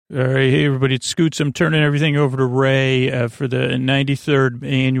All right, hey everybody, it's Scoots. I'm turning everything over to Ray for the 93rd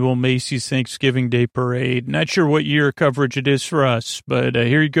annual Macy's Thanksgiving Day Parade. Not sure what year of coverage it is for us, but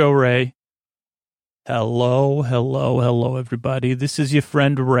here you go, Ray. Hello, everybody. This is your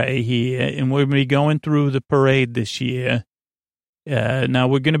friend Ray here, and we're going to be going through the parade this year. Now,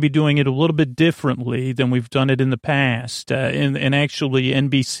 we're going to be doing it a little bit differently than we've done it in the past, and actually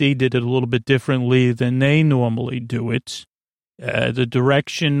NBC did it a little bit differently than they normally do it. The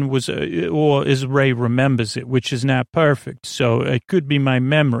direction was, or as Ray remembers it, which is not perfect. So it could be my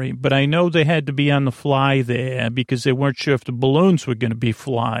memory, but I know they had to be on the fly there because they weren't sure if the balloons were going to be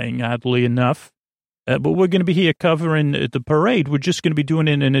flying, oddly enough. But we're going to be here covering the parade. We're just going to be doing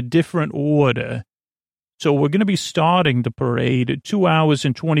it in a different order. So we're going to be starting the parade 2 hours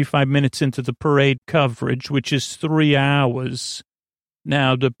and 25 minutes into the parade coverage, which is 3 hours.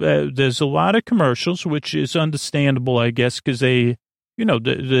 Now, there's a lot of commercials, which is understandable, I guess, because they,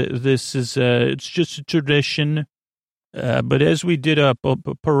 this is, it's just a tradition. But as we did a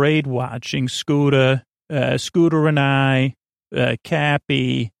parade watching, Scooter and I,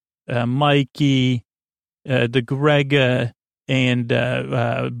 Cappy, Mikey, the Grega, and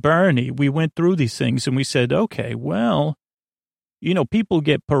Bernie, we went through these things and we said, okay, well, people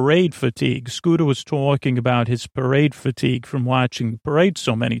get parade fatigue. Scooter was talking about his parade fatigue from watching the parade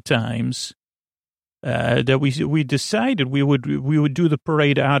so many times that we decided we would do the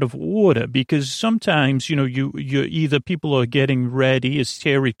parade out of order because sometimes, you either people are getting ready, as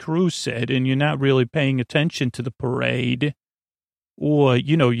Terry Crews said, and you're not really paying attention to the parade, or,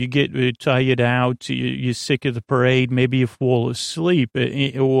 you get tired out, you're sick of the parade, maybe you fall asleep,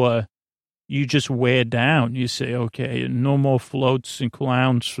 or you just wear down. You say, okay, no more floats and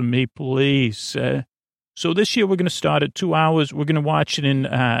clowns for me, please. So this year we're going to start at 2 hours. We're going to watch it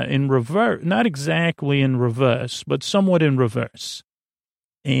in reverse, not exactly in reverse, but somewhat in reverse.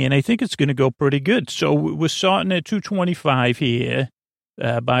 And I think it's going to go pretty good. So we're starting at 2:25 here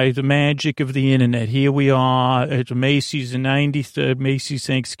by the magic of the internet. Here we are at Macy's, the 93rd Macy's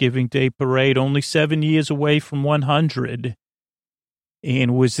Thanksgiving Day Parade, only 7 years away from 100.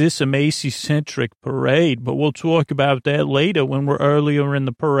 And was this a Macy-centric parade? But we'll talk about that later when we're earlier in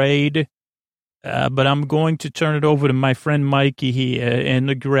the parade. But I'm going to turn it over to my friend Mikey here and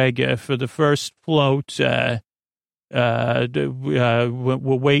the Greg for the first float. We're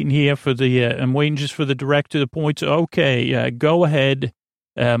waiting here for I'm waiting just for the director to point to, okay, go ahead,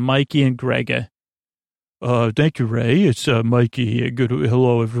 Mikey and Greg. Thank you, Ray. It's Mikey here.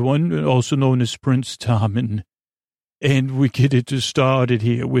 Hello, everyone, also known as Prince Tom. And we get it started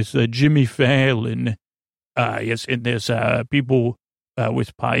here with Jimmy Fallon. Yes, and there's people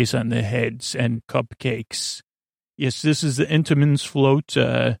with pies on their heads and cupcakes. Yes, this is the Entenmann's float.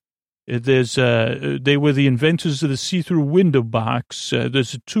 They were the inventors of the see-through window box.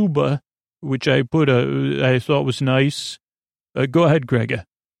 There's a tuba, which I thought was nice. Go ahead, Gregor.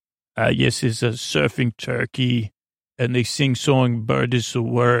 Yes, it's a surfing turkey, and they sing song "Bird is the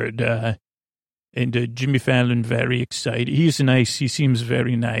Word." And Jimmy Fallon, very excited. He's nice. He seems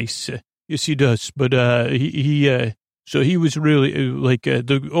very nice. Yes, he does. But so he was really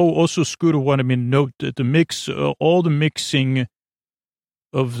also Scooter wanted me to note that the mix, all the mixing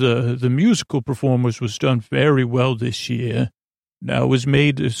of the musical performers was done very well this year. Now, it was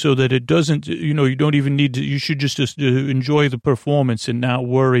made so that it doesn't, you don't even need to, you should just enjoy the performance and not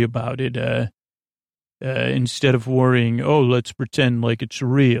worry about it. Instead of worrying, let's pretend like it's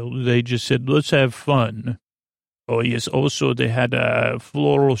real. They just said, let's have fun. Oh, yes. Also, they had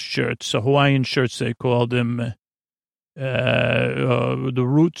floral shirts, Hawaiian shirts, they called them, the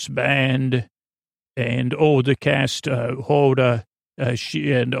Roots Band, and, the cast, Hoda,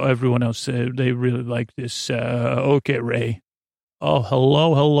 she, and everyone else, they really like this. Okay, Ray. Oh,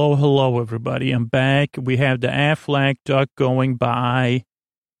 hello, everybody. I'm back. We have the Aflac duck going by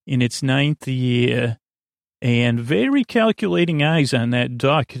in its 9th year. And very calculating eyes on that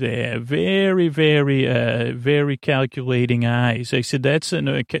duck there. Very, very, very calculating eyes. I said,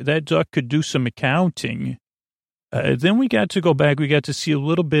 that duck could do some accounting. Then we got to go back. We got to see a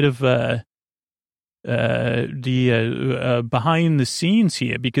little bit of the behind the scenes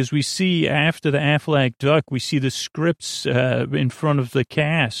here, because we see after the Aflac duck, we see the scripts in front of the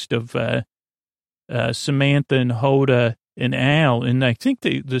cast of Samantha and Hoda and Al, and I think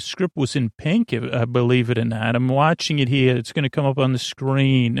the script was in pink, believe it or not. I'm watching it here. It's going to come up on the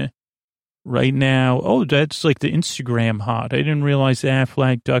screen right now. Oh, that's like the Instagram heart. I didn't realize the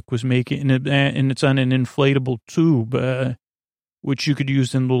Aflac duck was making, and it's on an inflatable tube, which you could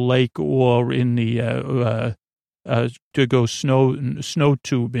use in the lake or in the to go snow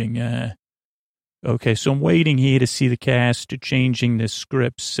tubing. Okay, so I'm waiting here to see the cast changing the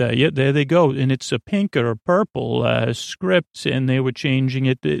scripts. Yeah, there they go. And it's a pink or a purple script, and they were changing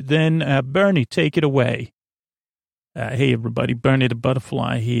it. Then, Bernie, take it away. Hey, everybody, Bernie the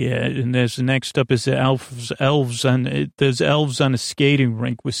Butterfly here. And there's next up is the there's elves on a skating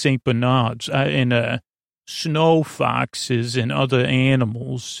rink with St. Bernards and snow foxes and other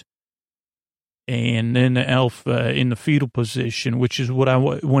animals. And then the elf in the fetal position, which is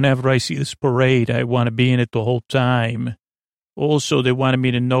what whenever I see this parade, I want to be in it the whole time. Also, they wanted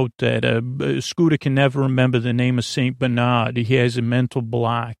me to note that Scooter can never remember the name of St. Bernard. He has a mental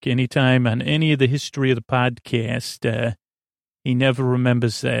block. Anytime on any of the history of the podcast, he never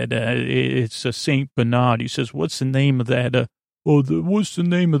remembers that. It's a St. Bernard. He says, what's the name of that? What's the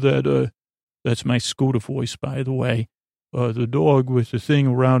name of that? That's my Scooter voice, by the way. The dog with the thing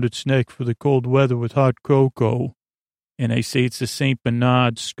around its neck for the cold weather with hot cocoa. And I say it's a St.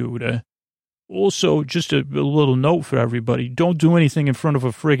 Bernard, Scooter. Also, just a little note for everybody. Don't do anything in front of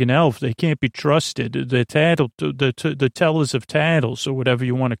a friggin' elf. They can't be trusted. The tellers of tattles, or whatever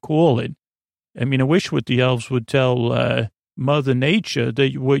you want to call it. I mean, I wish what the elves would tell Mother Nature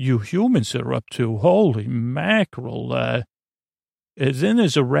that what you humans are up to. Holy mackerel. Then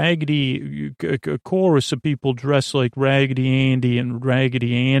there's a raggedy a chorus of people dressed like Raggedy Andy and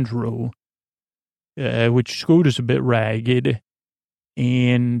Raggedy Andrew, which Scooter's a bit ragged.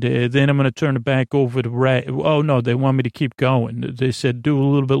 And then I'm going to turn it back over to Oh, no, they want me to keep going. They said do a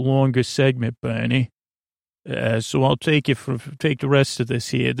little bit longer segment, Bernie. So I'll take the rest of this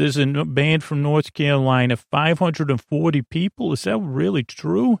here. There's a band from North Carolina, 540 people. Is that really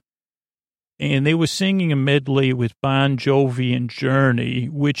true? And they were singing a medley with Bon Jovi and Journey,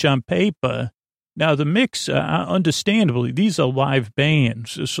 which on paper, now the mix, understandably, these are live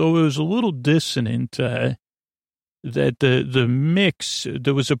bands. So it was a little dissonant that the mix,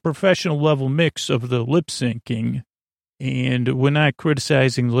 there was a professional level mix of the lip syncing. And we're not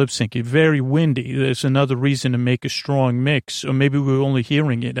criticizing the lip syncing. Very windy. There's another reason to make a strong mix. Or maybe we were only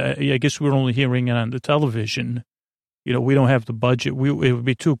hearing it. I guess we were only hearing it on the television. You know, we don't have the budget. It would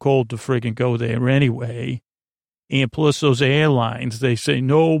be too cold to friggin' go there anyway. And plus those airlines, they say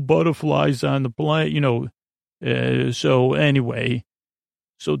no butterflies on the plane, you know. So anyway,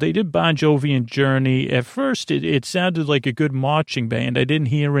 so they did Bon Jovi and Journey. At first, it sounded like a good marching band. I didn't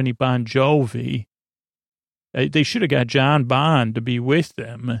hear any Bon Jovi. They should have got John Bond to be with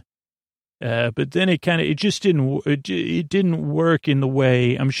them. But then it didn't work in the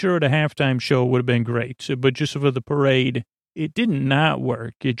way, I'm sure at a halftime show would have been great. But just for the parade, it did not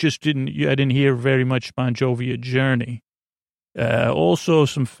work. It just didn't, I didn't hear very much Bon Jovi or Journey. Also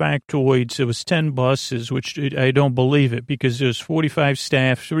some factoids. It was 10 buses, which I don't believe it because there's 45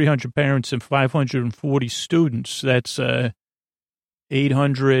 staff, 300 parents, and 540 students. That's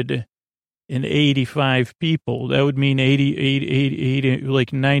 885 people. That would mean 80,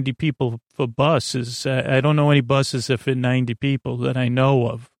 like 90 people for buses. I don't know any buses that fit 90 people that I know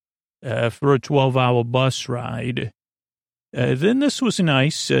of for a 12-hour bus ride. Then this was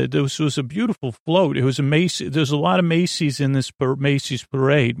nice. This was a beautiful float. It was a Macy. There's a lot of Macy's in this Macy's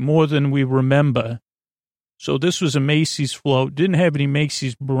parade, more than we remember. So this was a Macy's float. Didn't have any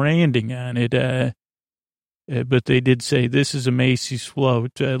Macy's branding on it. But they did say this is a Macy's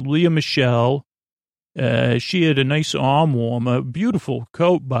float. Leah Michelle, she had a nice arm warmer, beautiful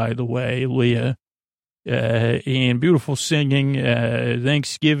coat, by the way, Leah, and beautiful singing,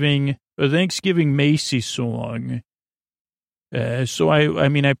 Thanksgiving Macy song. So I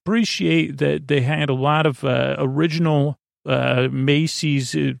mean, I appreciate that they had a lot of original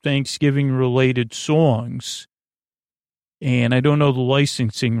Macy's Thanksgiving related songs, and I don't know the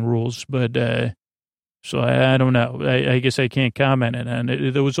licensing rules, but. So I don't know. I guess I can't comment on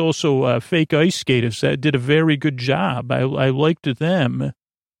it. There was also fake ice skaters that did a very good job. I liked them.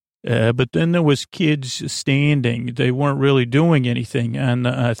 But then there was kids standing. They weren't really doing anything. And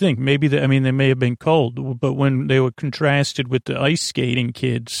I think maybe, they may have been cold. But when they were contrasted with the ice skating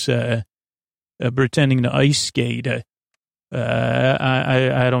kids pretending to ice skate,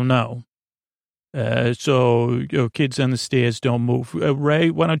 I don't know. So, kids on the stairs don't move.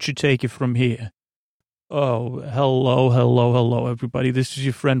 Ray, why don't you take it from here? Oh, hello, everybody. This is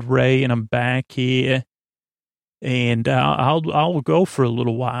your friend Ray, and I'm back here. And I'll go for a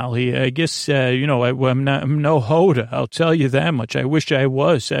little while here. I guess I'm no Hoda. I'll tell you that much. I wish I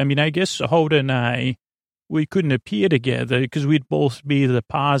was. I mean, I guess Hoda and we couldn't appear together because we'd both be the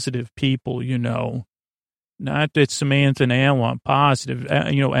positive people, you know. Not that Samantha and Al aren't positive.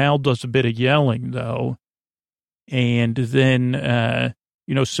 Al does a bit of yelling though, and then.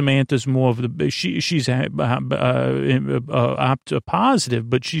 Samantha's more of she's positive,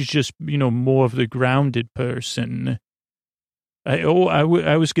 but she's just, more of the grounded person. I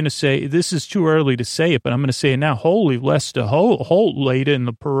was going to say, this is too early to say it, but I'm going to say it now. Holy Lester Holt later in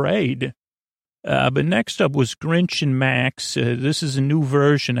the parade. But next up was Grinch and Max. This is a new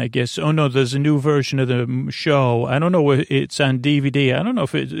version, I guess. Oh, no, there's a new version of the show. I don't know if it's on DVD. I don't know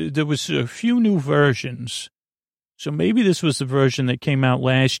if there was a few new versions. So maybe this was the version that came out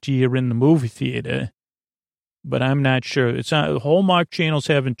last year in the movie theater. But I'm not sure. It's on Hallmark Channel's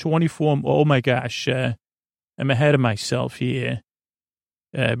having 24. Oh, my gosh. I'm ahead of myself here.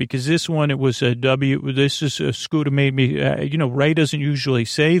 Because this one, it was a W. This is a Scooter made me, Ray doesn't usually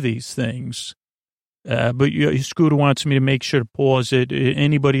say these things. But Scooter wants me to make sure to pause it.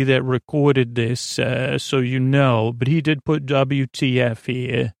 Anybody that recorded this, so but he did put WTF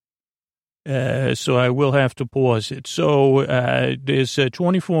here. So I will have to pause it. So there's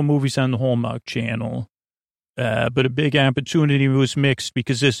 24 movies on the Hallmark Channel. But a big opportunity was mixed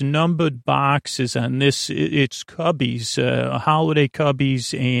because there's numbered boxes on this. It's cubbies, holiday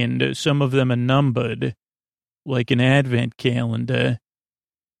cubbies, and some of them are numbered, like an advent calendar.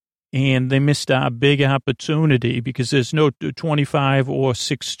 And they missed a big opportunity because there's no 25 or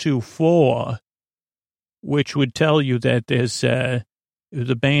 624, which would tell you that there's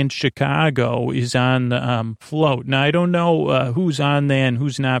the band Chicago is on the float. Now, I don't know who's on there and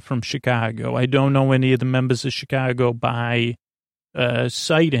who's not from Chicago. I don't know any of the members of Chicago by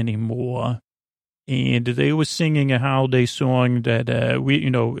sight anymore. And they were singing a holiday song that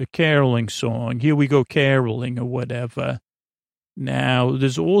a caroling song. Here we go caroling or whatever. Now,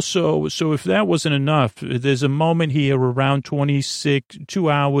 there's also, so if that wasn't enough, there's a moment here around 2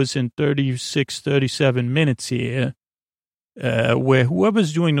 hours and 37 minutes here. Where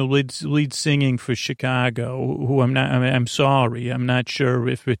whoever's doing the lead singing for Chicago, I'm sorry, I'm not sure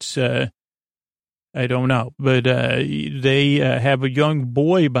if it's, I don't know, but they have a young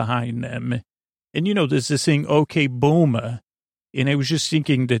boy behind them. And, there's this thing, OK Boomer. And I was just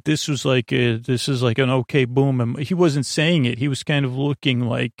thinking that this is like an OK Boomer. He wasn't saying it. He was kind of looking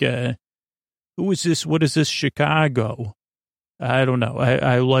like, who is this? What is this, Chicago? I don't know.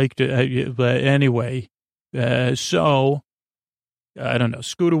 I liked it. But anyway, so... I don't know.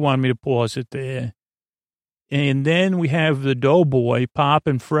 Scooter wanted me to pause it there. And then we have the Doughboy, Pop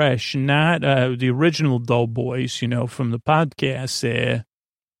and Fresh, not the original Doughboys, from the podcast there,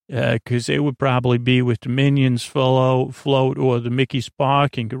 because they would probably be with the Minions float or the Mickey's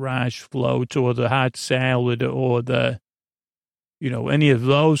Parking Garage float or the Hot Salad or the, any of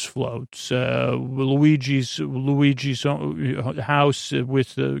those floats. Luigi's house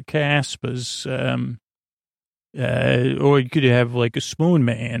with the Caspers. Or you could have like a Spoon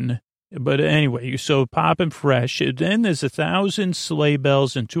Man. But anyway, so Pop and Fresh. Then there's 1,000 sleigh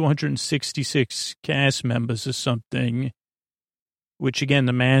bells and 266 cast members or something, which again,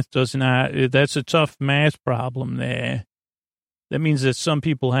 the math does not, that's a tough math problem there. That means that some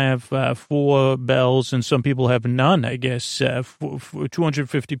people have 4 bells and some people have none, I guess.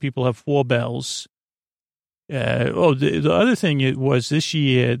 250 people have 4 bells. The other thing it was this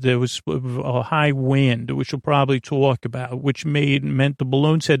year, there was a high wind, which we'll probably talk about, which meant the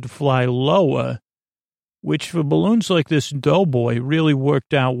balloons had to fly lower, which for balloons like this Doughboy really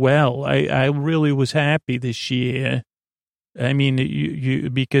worked out well. I really was happy this year. I mean,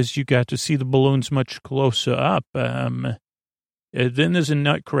 because you got to see the balloons much closer up. Then there's a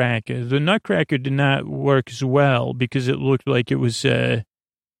Nutcracker. The Nutcracker did not work as well because it looked like it was,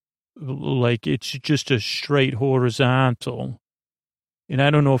 like it's just a straight horizontal. And I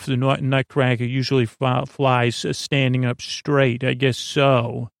don't know if the Nutcracker usually flies standing up straight. I guess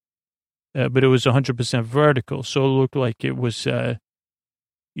so. But it was 100% vertical. So it looked like it was, we're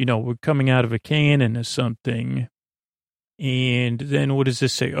coming out of a cannon or something. And then what does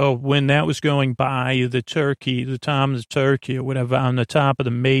this say? Oh, when that was going by, the Tom the Turkey or whatever on the top of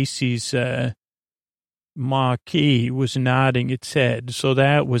the Macy's marquee was nodding its head. So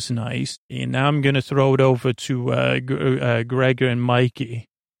that was nice. And now I'm going to throw it over to Gregor and Mikey.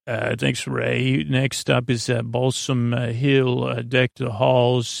 Thanks, Ray. Next up is Balsam Hill, Deck the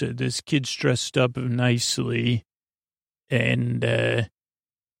Halls. This kid's dressed up nicely. And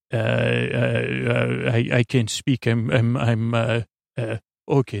I can't speak. I'm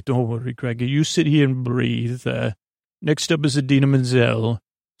okay, don't worry, Gregor. You sit here and breathe. Next up is Adina Menzel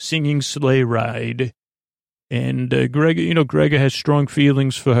singing Sleigh Ride. And Gregor has strong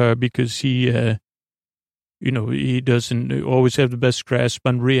feelings for her because he doesn't always have the best grasp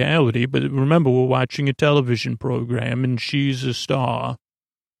on reality. But remember, we're watching a television program, and she's a star.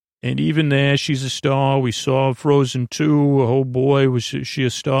 And even there, she's a star. We saw Frozen 2. Oh, boy, was she a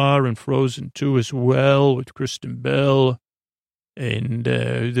star in Frozen 2 as well with Kristen Bell. And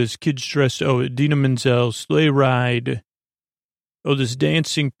there's kids dressed, Idina Menzel, Sleigh Ride. Oh, there's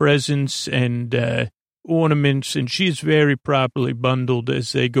dancing presents and ornaments, and she's very properly bundled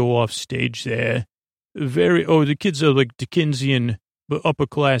as they go off stage there. The kids are like Dickensian, but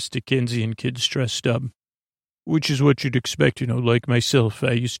upper-class Dickensian kids dressed up, which is what you'd expect, like myself.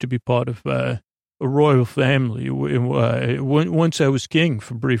 I used to be part of a royal family. Once I was king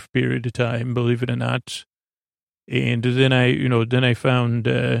for a brief period of time, believe it or not. And then I found,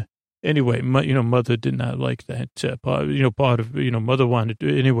 anyway, mother did not like that part of, mother wanted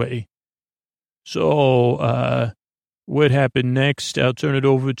to, anyway. So, what happened next? I'll turn it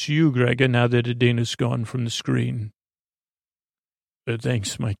over to you, Gregor, now that Idina's gone from the screen.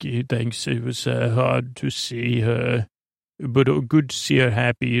 Thanks, Mikey. Thanks. It was hard to see her, but good to see her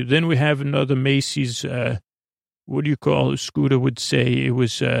happy. Then we have another Macy's, what do you call it? Scooter would say it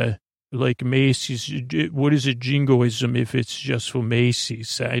was like Macy's. What is a jingoism if it's just for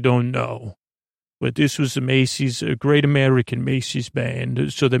Macy's? I don't know. But this was the Macy's, a Great American Macy's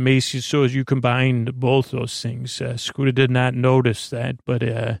band. So the Macy's, so as you combined both those things. Scooter did not notice that, but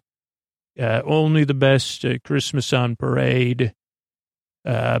only the best Christmas on Parade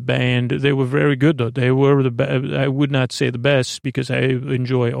band. They were very good, though. They were I would not say the best, because I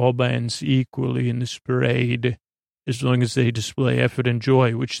enjoy all bands equally in this parade, as long as they display effort and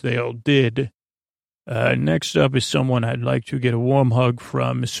joy, which they all did. Next up is someone I'd like to get a warm hug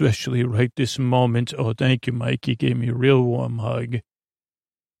from, especially right this moment. Oh, thank you, Mike. He gave me a real warm hug.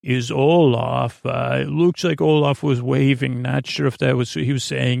 Is Olaf. It looks like Olaf was waving. Not sure if that was, he was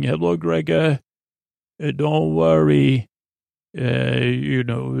saying, hello, Gregor. Don't worry.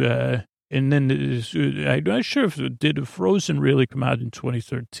 And then I'm not sure if did Frozen really come out in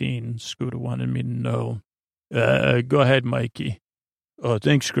 2013. Scooter wanted me to know. Go ahead, Mikey. Oh,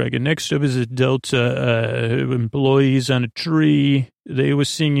 thanks, Greg. And next up is a Delta employees on a tree. They were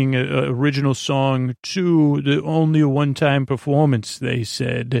singing an original song to only a one-time performance, they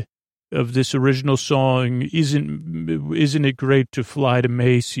said, of this original song. Isn't it great to fly to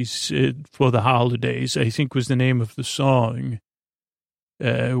Macy's for the holidays, I think was the name of the song.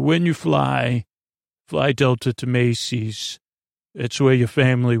 When you fly Delta to Macy's. It's where your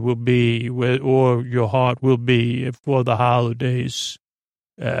family will be, or your heart will be for the holidays.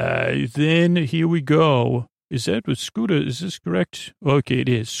 Then here we go. Is that with Scooter? Is this correct? Okay, it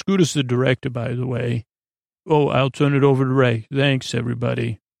is. Scooter's the director, by the way. Oh, I'll turn it over to Ray. Thanks,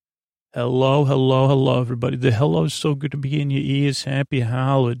 everybody. Hello, everybody. The hello is so good to be in your ears. Happy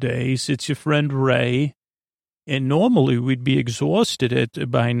holidays. It's your friend Ray. And normally we'd be exhausted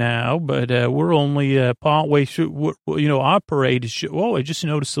by now, but we're only partway through. Our parade is. I just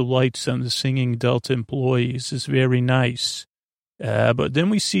noticed the lights on the singing Delta employees is very nice. But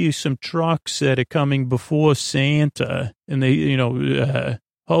then we see some trucks that are coming before Santa, and they,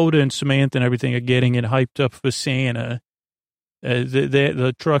 Hoda and Samantha and everything are getting it hyped up for Santa.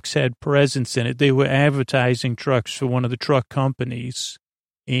 The trucks had presents in it. They were advertising trucks for one of the truck companies.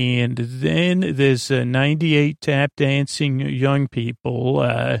 And then there's 98 tap dancing young people.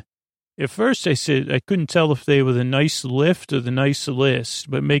 At first I said I couldn't tell if they were the nice lift or the nice list,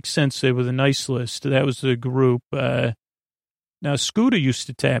 but it makes sense they were the nice list. That was the group. Now, Scooter used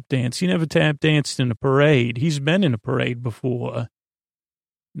to tap dance. He never tap danced in a parade. He's been in a parade before.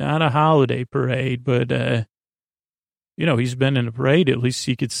 Not a holiday parade, but, he's been in a parade. At least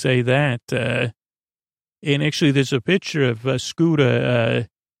he could say that. And actually, there's a picture of Scooter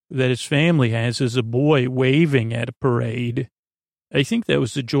that his family has as a boy waving at a parade. I think that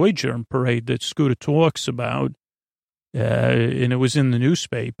was the Joy Germ parade that Scooter talks about. And it was in the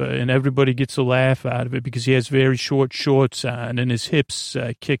newspaper, and everybody gets a laugh out of it because he has very short shorts on and his hips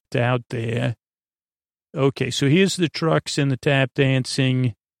kicked out there. Okay, so here's the trucks and the tap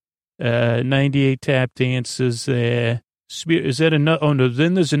dancing, 98 tap dancers there. Is that another? Oh, no,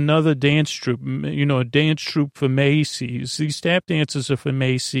 then there's another dance troupe, a dance troupe for Macy's. These tap dancers are for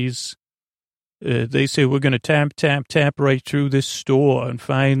Macy's. They say we're going to tap, tap, tap right through this store and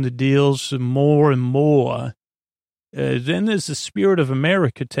find the deals more and more. Then there's the Spirit of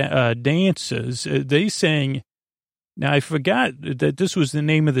America dancers. They sang, now I forgot that this was the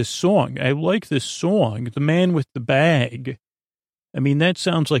name of this song. I like this song, The Man with the Bag. I mean, that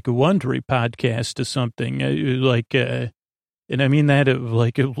sounds like a Wondery podcast or something. And I mean that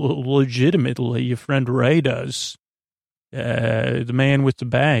legitimately, your friend Ray does. The Man with the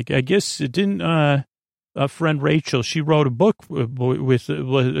Bag. I guess it didn't, our friend Rachel, she wrote a book with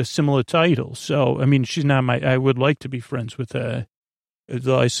a similar title. So, I mean, she's not I would like to be friends with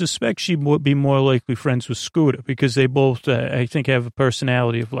Though I suspect she would be more likely friends with Scooter because they both, I think, have a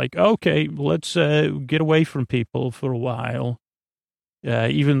personality of like, okay, let's get away from people for a while.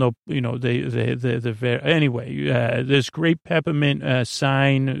 Even though, they're very, anyway, there's great peppermint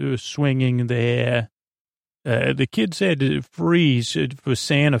sign swinging there. The kids had to freeze for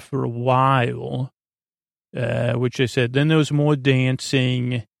Santa for a while, which I said. Then there was more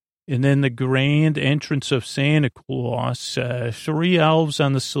dancing. And then the grand entrance of Santa Claus, 3 elves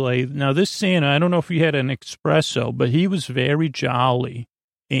on the sleigh. Now, this Santa, I don't know if he had an espresso, but he was very jolly.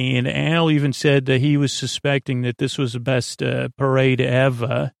 And Al even said that he was suspecting that this was the best parade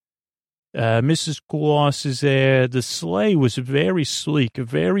ever. Mrs. Claus is there. The sleigh was very sleek, a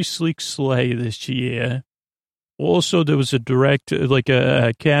very sleek sleigh this year. Also, there was a direct, like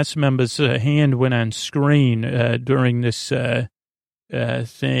a cast member's hand went on screen during this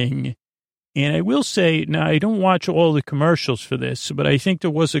thing. And I will say, now I don't watch all the commercials for this, but I think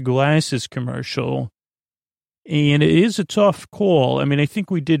there was a glasses commercial. And it is a tough call. I mean, I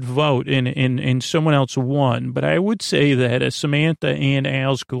think we did vote and someone else won, but I would say that Samantha and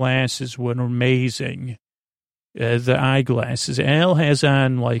Al's glasses were amazing. The eyeglasses. Al has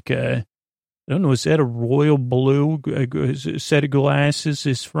on like I don't know, is that a royal blue set of glasses,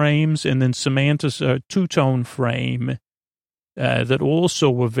 his frames, and then Samantha's two-tone frame that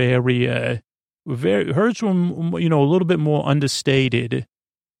also were very, hers were, a little bit more understated.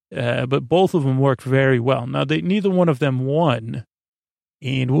 But both of them worked very well. Now, neither one of them won.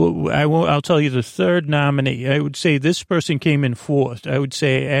 And I'll tell you the third nominee. I would say this person came in fourth. I would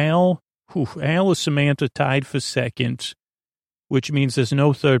say Al and Samantha tied for second, which means there's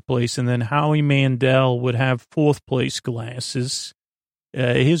no third place. And then Howie Mandel would have fourth place glasses.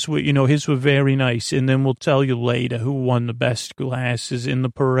 His were very nice. And then we'll tell you later who won the best glasses in the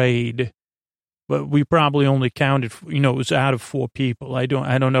parade. But we probably only counted, it was out of 4 people. I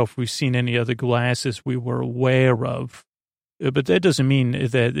don't know if we've seen any other glasses we were aware of. But that doesn't mean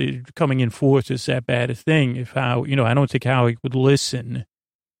that coming in fourth is that bad a thing. I don't think Howie would listen.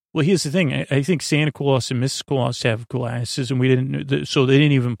 Well, here's the thing. I think Santa Claus and Mrs. Claus have glasses, and so they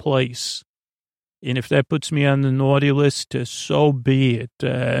didn't even place. And if that puts me on the naughty list, so be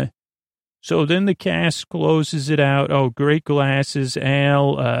it. So then the cast closes it out. Oh, great glasses,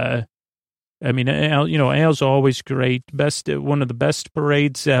 Al. Al's always great. One of the best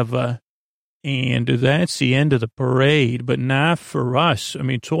parades ever. And that's the end of the parade, but not for us. I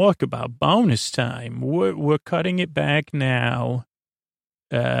mean, talk about bonus time. We're cutting it back now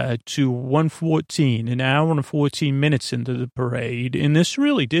to 1:14, an hour and 14 minutes into the parade. And this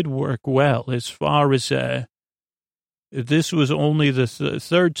really did work well as far as this was only the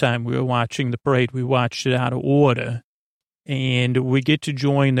third time we were watching the parade. We watched it out of order. And we get to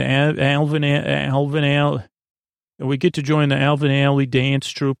join the Alvin Alley dance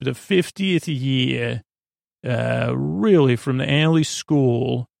troupe, the 50th year, really from the Alley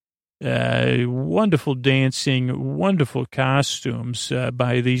School. Wonderful dancing, wonderful costumes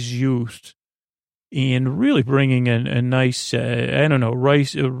by these youth, and really bringing a nice,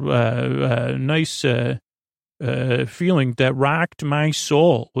 nice feeling that rocked my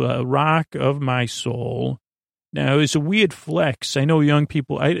soul, rock of my soul. Now, it's a weird flex. I know young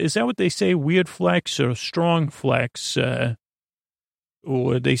people, is that what they say, weird flex or strong flex?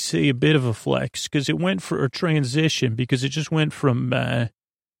 Or they say a bit of a flex, because it went for a transition, because it just went from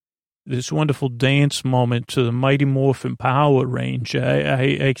this wonderful dance moment to the Mighty Morphin Power Range.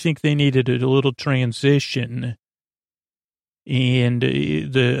 I think they needed a little transition. And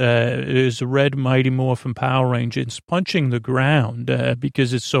there's a red Mighty Morphin Power Range. It's punching the ground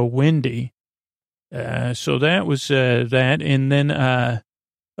because it's so windy. So that was that. And then I'm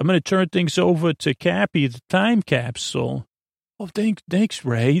going to turn things over to Cappy, the time capsule. Oh, thanks,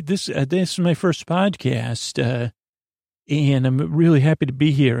 Ray. This is my first podcast, and I'm really happy to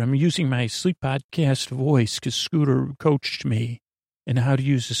be here. I'm using my sleep podcast voice because Scooter coached me in how to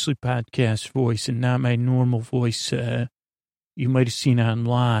use the sleep podcast voice and not my normal voice you might have seen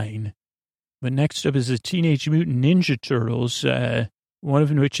online. But next up is the Teenage Mutant Ninja Turtles, one of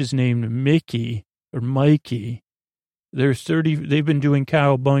which is named Mickey. Or Mikey. They've been doing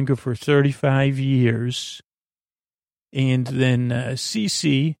Cowabunga for 35 years. And then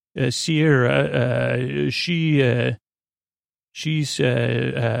Cece, Sierra, she's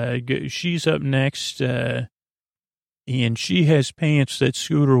up next, and she has pants that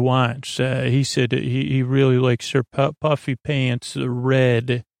Scooter wants. He said he really likes her puffy pants, the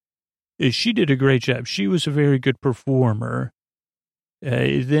red. She did a great job. She was a very good performer.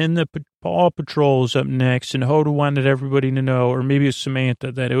 Then the Paw Patrol's up next, and Hoda wanted everybody to know, or maybe it's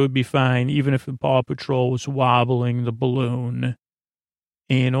Samantha, that it would be fine even if the Paw Patrol was wobbling the balloon.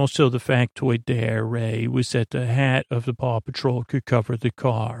 And also the factoid there, Ray, was that the hat of the Paw Patrol could cover the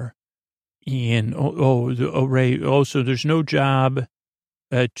car. And, Ray, also there's no job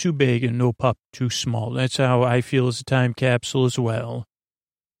too big and no pup too small. That's how I feel as a time capsule as well.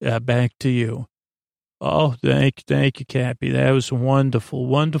 Back to you. Oh, thank you, Cappy. That was a wonderful,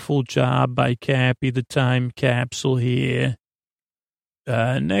 wonderful job by Cappy, the time capsule here.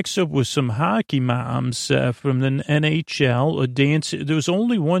 Next up was some hockey moms from the NHL. There was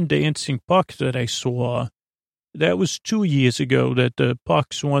only one dancing puck that I saw. That was 2 years ago that the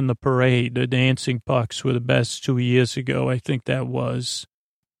Pucks won the parade. The dancing Pucks were the best 2 years ago, I think that was.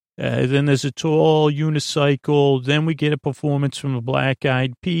 Then there's a tall unicycle. Then we get a performance from the Black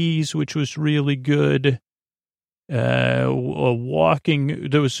Eyed Peas, which was really good. There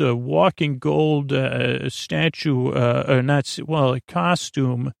was a walking gold statue, a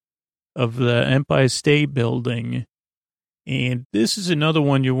costume of the Empire State Building. And this is another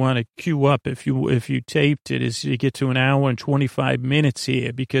one you want to queue up if you taped it, is you get to an hour and 25 minutes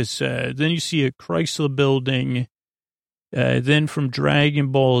here, because then you see a Chrysler Building. Then from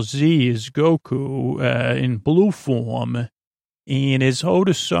Dragon Ball Z is Goku in blue form. And as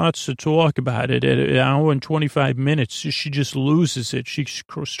Hoda starts to talk about it at an hour and 25 minutes, she just loses it. She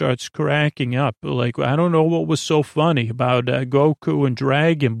starts cracking up. Like, I don't know what was so funny about Goku and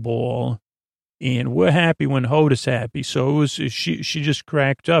Dragon Ball. And we're happy when Hoda's happy. So it was, she just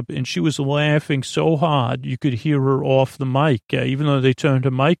cracked up, and she was laughing so hard you could hear her off the mic, even though they turned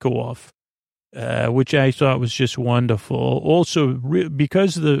the mic off. Which I thought was just wonderful. Also,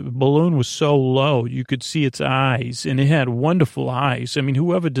 because the balloon was so low, you could see its eyes, and it had wonderful eyes. I mean,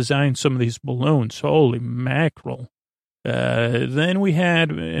 whoever designed some of these balloons, holy mackerel. Then we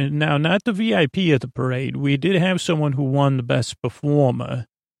had, now not the VIP at the parade, we did have someone who won the best performer,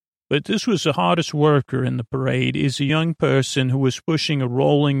 but this was the hardest worker in the parade, is a young person who was pushing a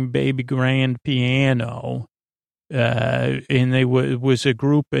rolling baby grand piano. And they was a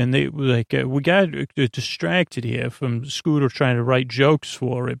group, and they we got distracted here from Scooter trying to write jokes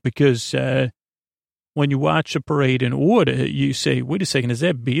for it, because when you watch a parade in order, you say, wait a second, is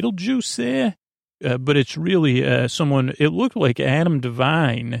that Beetlejuice there? But it's really someone, it looked like Adam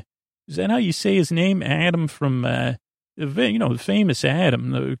Devine. Is that how you say his name? Adam from, the famous Adam,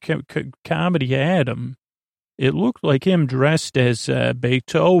 the comedy Adam. It looked like him dressed as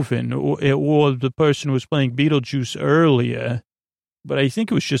Beethoven, or the person who was playing Beetlejuice earlier. But I think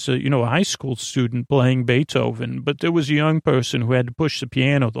it was just a high school student playing Beethoven. But there was a young person who had to push the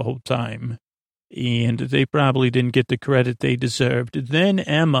piano the whole time. And they probably didn't get the credit they deserved. Then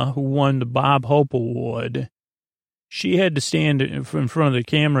Emma, who won the Bob Hope Award, she had to stand in front of the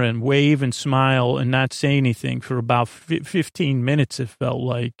camera and wave and smile and not say anything for about 15 minutes, it felt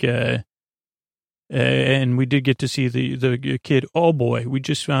like. And we did get to see the kid. Oh, boy, we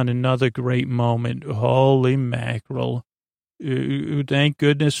just found another great moment. Holy mackerel. Thank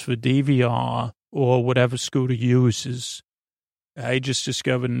goodness for DVR or whatever Scooter uses. I just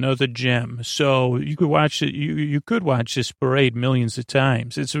discovered another gem. So you could watch it. You could watch this parade millions of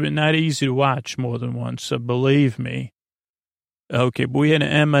times. It's not easy to watch more than once, so believe me. Okay, but we had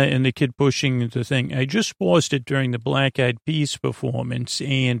Emma and the kid pushing the thing. I just paused it during the Black Eyed Peas performance,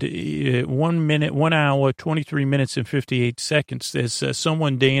 and 1 hour, 23 minutes, and 58 seconds, there's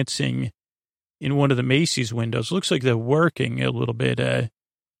someone dancing in one of the Macy's windows. Looks like they're working a little bit,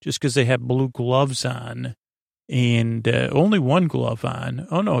 just because they have blue gloves on, and only one glove on.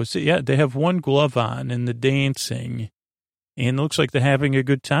 Oh, no, they have one glove on in the dancing. And it looks like they're having a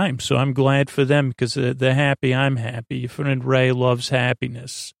good time. So I'm glad for them, because they're happy. I'm happy. Your friend Ray loves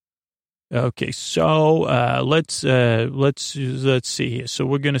happiness. Okay, so let's see here. So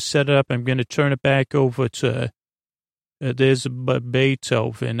we're going to set it up. I'm going to turn it back over to, there's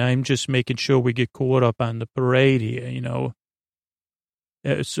Beethoven. I'm just making sure we get caught up on the parade here,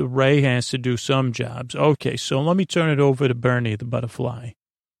 So Ray has to do some jobs. Okay, so let me turn it over to Bernie the Butterfly.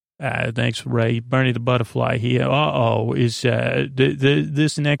 Thanks, Ray. Bernie the Butterfly here.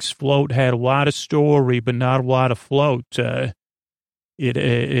 This next float had a lot of story, but not a lot of float.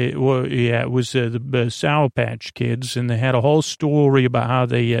 It was the Sour Patch Kids, and they had a whole story about how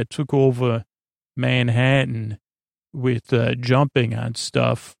they took over Manhattan with jumping on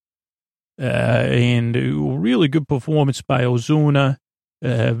stuff. And a really good performance by Ozuna.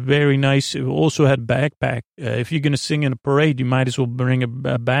 Very nice. It also had a backpack. If you're going to sing in a parade, you might as well bring a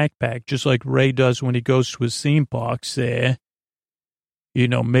backpack, just like Ray does when he goes to his theme parks there.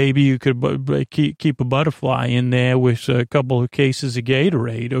 Maybe you could keep a butterfly in there with a couple of cases of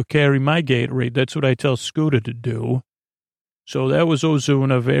Gatorade, or carry my Gatorade. That's what I tell Scooter to do. So that was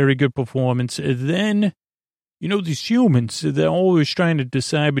Ozuna, very good performance. And then These humans, they're always trying to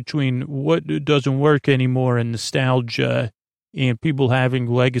decide between what doesn't work anymore and nostalgia and people having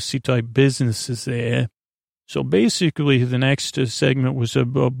legacy type businesses there. So basically, the next segment was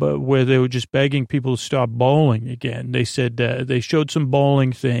where they were just begging people to stop bowling again. They said they showed some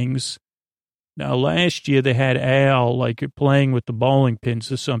bowling things. Now, last year they had Al playing with the bowling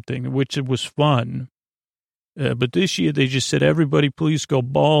pins or something, which was fun. But this year they just said, everybody, please go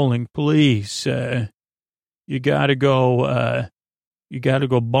bowling, please. You gotta go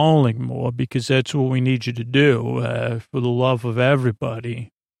bowling more because that's what we need you to do for the love of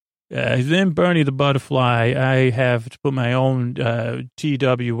everybody. Then Bernie the Butterfly, I have to put my own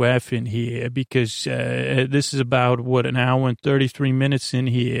TWF in here because this is about, an hour and 33 minutes in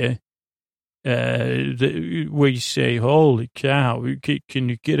here where you say, holy cow, can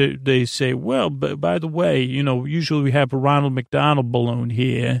you get it? They say, well, but by the way, usually we have a Ronald McDonald balloon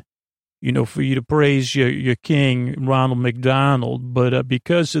here, for you to praise your king, Ronald McDonald. But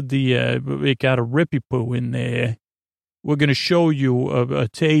because of it got a rippy poo in there, we're going to show you a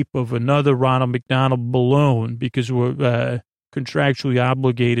tape of another Ronald McDonald balloon because we're contractually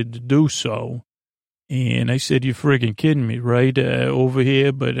obligated to do so. And I said, you're friggin' kidding me, right, over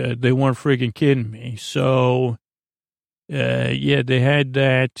here? But they weren't friggin' kidding me. So, yeah, they had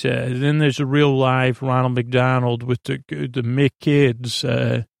that. Then there's a real live Ronald McDonald with the Mick kids,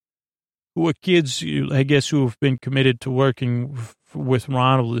 who are kids, I guess, who have been committed to working with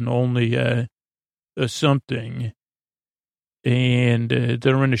Ronald and only something. And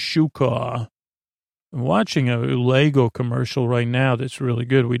they're in a shoe car. I'm watching a Lego commercial right now that's really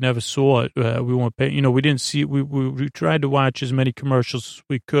good. We never saw it. We weren't paying, we didn't see it. We tried to watch as many commercials as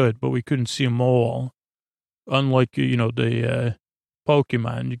we could, but we couldn't see them all. Unlike, the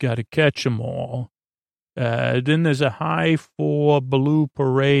Pokemon, you got to catch them all. Then there's a high for Baloo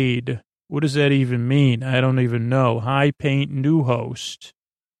Parade. What does that even mean? I don't even know. High paint new host.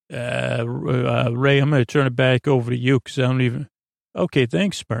 Ray, I'm going to turn it back over to you because I don't even. Okay,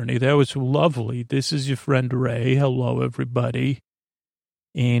 thanks, Bernie. That was lovely. This is your friend Ray. Hello, everybody.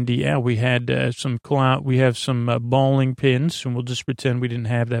 And yeah, we had some we have some bowling pins, and we'll just pretend we didn't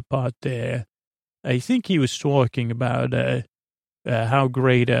have that part there. I think he was talking about how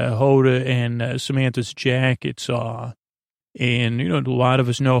great Hoda and Samantha's jackets are. And, a lot of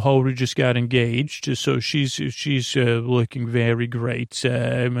us know Hoda just got engaged, so she's looking very great.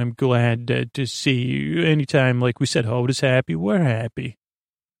 I'm glad to see anytime, like we said, Hoda's happy, we're happy.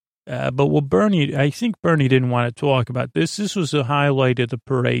 But I think Bernie didn't want to talk about this. This was a highlight of the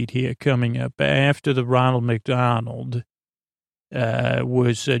parade here coming up after the Ronald McDonald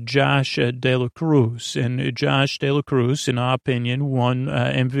was Josh De La Cruz. And Josh De La Cruz, in our opinion, won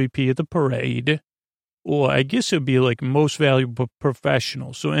MVP of the parade. Or I guess it would be like most valuable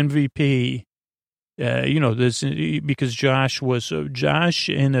professional. So MVP, because Josh was Josh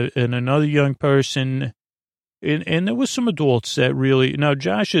and another young person. And there was some adults that really, now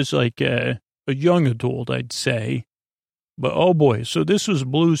Josh is like a young adult, I'd say. But oh boy, so this was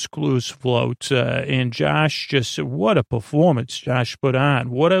Blue's Clues float. And Josh what a performance Josh put on.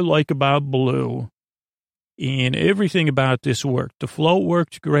 What I like about Blue. And everything about this worked. The float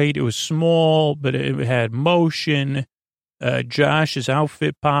worked great. It was small, but it had motion. Josh's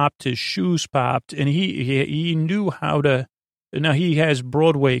outfit popped, his shoes popped, and he knew how to. Now he has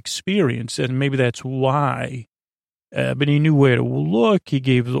Broadway experience, and maybe that's why. But he knew where to look. He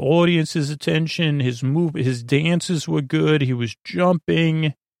gave the audience his attention. His dances were good. He was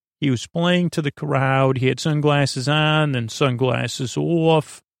jumping. He was playing to the crowd. He had sunglasses on, then sunglasses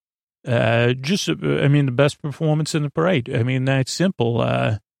off. The best performance in the parade. I mean, that's simple.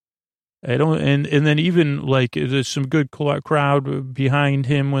 And then even there's some good crowd behind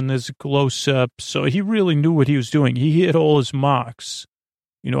him when there's a close up. So he really knew what he was doing. He hit all his marks.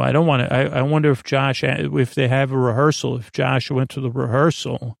 I don't want to, I wonder if if they have a rehearsal, if Josh went to the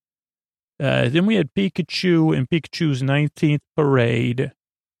rehearsal. Then we had Pikachu and Pikachu's 19th parade.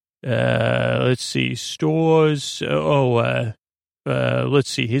 Let's see, stores. Let's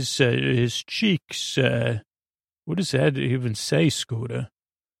see, his cheeks, what does that even say, Scooter?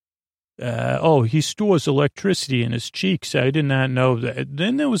 He stores electricity in his cheeks. I did not know that.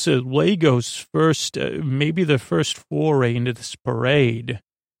 Then there was a Lego's first, maybe the first foray into this parade.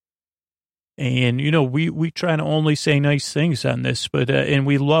 And, we try to only say nice things on this, but, and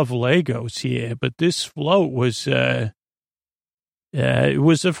we love Legos here, but this float was, it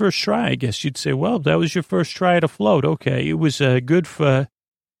was the first try, I guess you'd say. Well, that was your first try at a float. Okay. It was good for,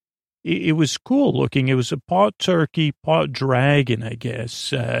 it was cool looking. It was a part turkey, part dragon, I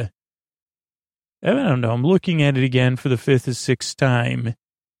guess. I don't know. I'm looking at it again for the fifth or sixth time.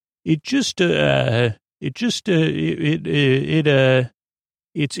 It just, it just,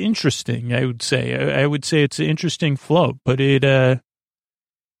 it's interesting, I would say. I would say it's an interesting float, but and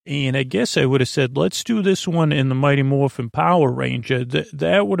I guess I would have said, let's do this one in the Mighty Morphin Power Ranger.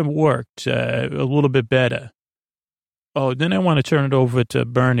 That would have worked a little bit better. Oh, then I want to turn it over to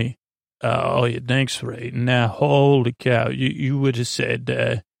Bernie. Oh, yeah, thanks, Ray. Now, holy cow, you would have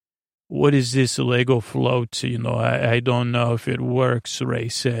said, what is this Lego float? You know, I don't know if it works, Ray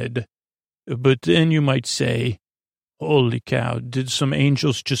said. But then you might say, holy cow, did some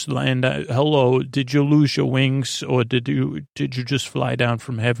angels just land? Hello, did you lose your wings, or did you just fly down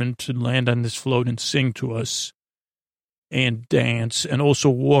from heaven to land on this float and sing to us and dance and also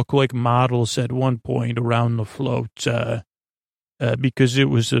walk like models at one point around the float? Because it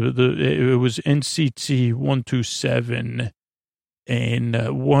was it was NCT 127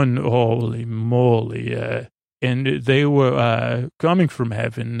 and one, holy moly, and they were coming from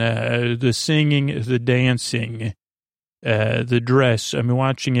heaven, the singing, the dancing, the dress. I'm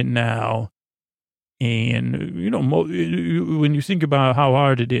watching it now, and you know, when you think about how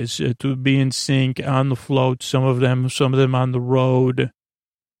hard it is to be in sync on the float, some of them on the road.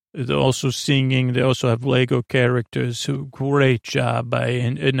 They're also singing. They also have Lego characters. Great job by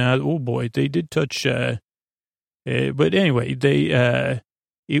and oh boy, they did touch. But anyway,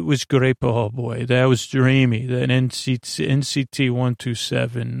 it was great. Oh boy, that was dreamy. That NCT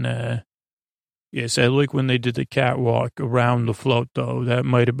 127. Yes, I like when they did the catwalk around the float, though. That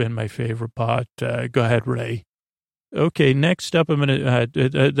might have been my favorite part. Go ahead, Ray. Okay, next up, I'm gonna.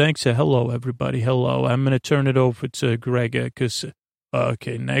 Thanks. Hello, everybody. Hello. I'm gonna turn it over to Greg because.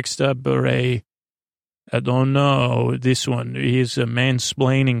 Okay, next up, Ray. I don't know this one. He's a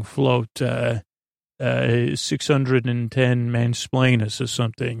mansplaining float. 610 mansplainers or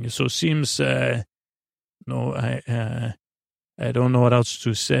something. So it seems. No, I don't know what else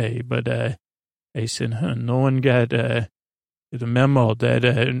to say, but I said, no one got the memo that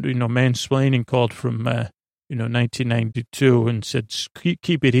mansplaining called from 1992 and said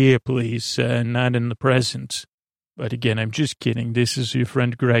keep it here, please, not in the present. But again, I'm just kidding. This is your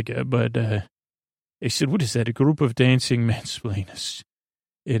friend Greg. But I said, what is that? A group of dancing mansplainers.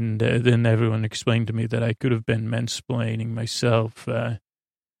 And then everyone explained to me that I could have been mansplaining myself.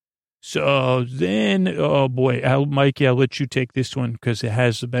 So then, oh boy, Mikey, I'll let you take this one because it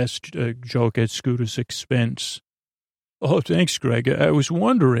has the best joke at Scooter's expense. Oh, thanks, Greg. I was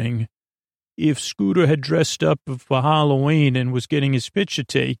wondering if Scooter had dressed up for Halloween and was getting his picture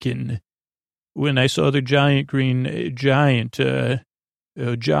taken. When I saw the giant green giant, jolly,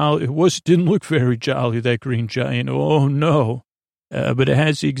 didn't look very jolly, that green giant. Oh, no. But it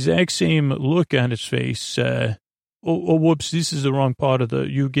has the exact same look on its face. Whoops, this is the wrong part of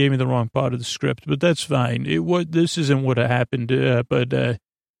you gave me the wrong part of the script, but that's fine. This isn't what happened, but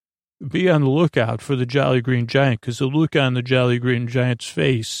be on the lookout for the jolly green giant, because the look on the jolly green giant's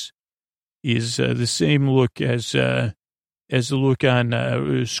face is the same look as the look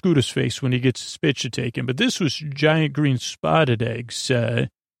on Scooter's face when he gets his picture taken. But this was giant green spotted eggs and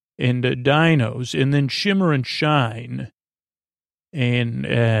dinos, and then shimmer and shine. And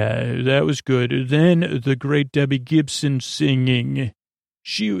that was good. Then the great Debbie Gibson singing.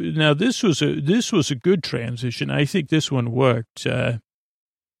 This was a good transition. I think this one worked.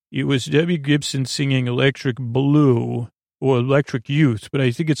 It was Debbie Gibson singing Electric Blue or Electric Youth, but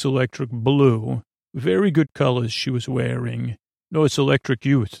I think it's Electric Blue. Very good colors she was wearing. No, it's Electric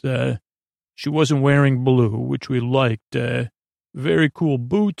Youth. She wasn't wearing blue, which we liked. Very cool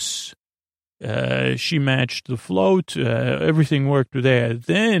boots. She matched the float. Everything worked there.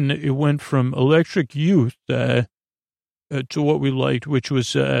 Then it went from Electric Youth to what we liked, which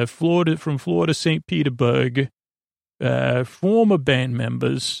was from Florida, St. Petersburg, former band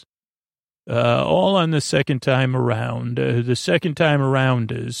members, all on the second time around. The second time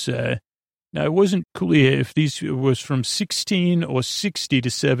around is... Now, it wasn't clear if these was from 16 or 60 to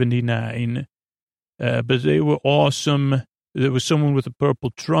 79, but they were awesome. There was someone with a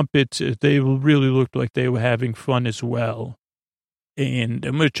purple trumpet. They really looked like they were having fun as well. And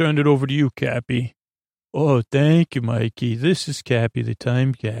I'm going to turn it over to you, Cappy. Oh, thank you, Mikey. This is Cappy, the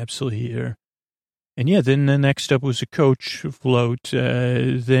time capsule here. And yeah, then the next up was a coach float.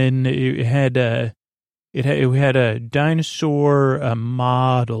 Then it had a dinosaur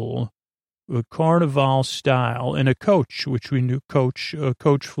model. A carnival style and a coach, which we knew coach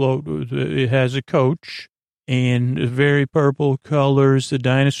float. It has a coach and very purple colors. The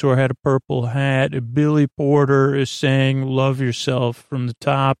dinosaur had a purple hat. Billy Porter sang Love Yourself from the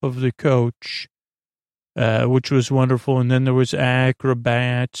top of the coach, which was wonderful. And then there was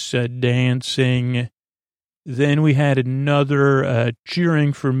acrobats dancing. Then we had another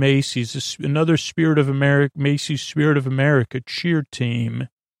cheering for Macy's, another Spirit of America, Macy's Spirit of America cheer team,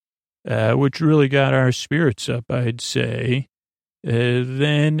 which really got our spirits up, I'd say.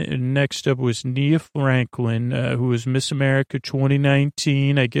 Then next up was Nia Franklin, who was Miss America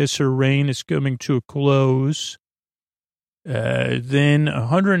 2019. I guess her reign is coming to a close. Then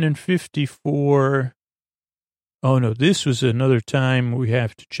 154. Oh, no, this was another time we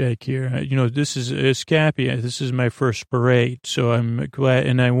have to check here. This is Scappy. This is my first parade, so I'm glad,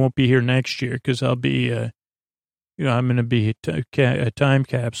 and I won't be here next year because I'll be, I'm going to be a time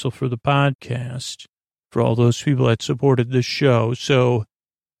capsule for the podcast for all those people that supported this show. So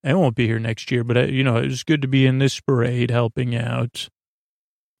I won't be here next year, but, it was good to be in this parade helping out.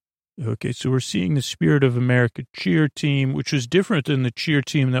 Okay, so we're seeing the Spirit of America cheer team, which was different than the cheer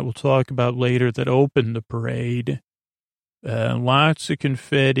team that we'll talk about later that opened the parade. Lots of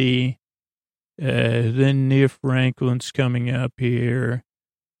confetti. Then Nia Franklin's coming up here.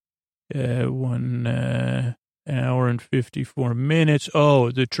 1 hour and 54 minutes. Oh,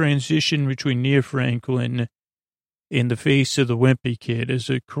 the transition between Nia Franklin and the face of the Wimpy Kid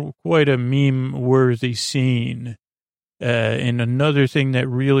is quite a meme-worthy scene. And another thing that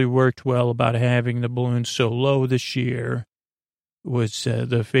really worked well about having the balloon so low this year was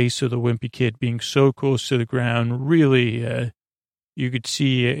the face of the Wimpy Kid being so close to the ground. Really, you could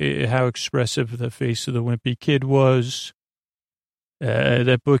see how expressive the face of the Wimpy Kid was.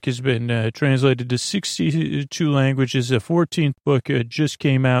 That book has been translated to 62 languages. The 14th book just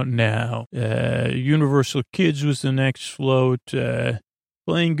came out now. Universal Kids was the next float.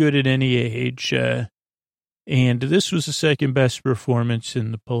 Playing good at any age. And this was the second best performance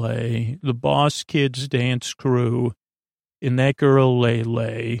in the play. The Boss Kids dance crew and that girl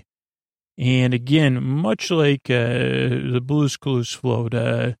Lele. And again, much like the Blues Clues float,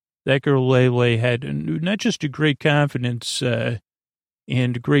 that girl Lele had not just a great confidence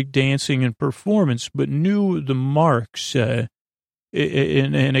and great dancing and performance, but knew the marks. And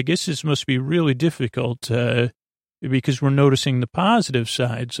I guess this must be really difficult because we're noticing the positive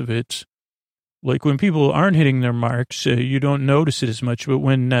sides of it. Like when people aren't hitting their marks, you don't notice it as much. But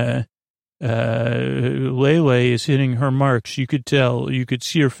when Lele is hitting her marks, you could tell. You could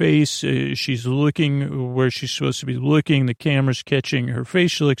see her face. She's looking where she's supposed to be looking. The camera's catching her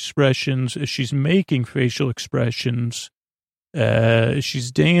facial expressions. She's making facial expressions.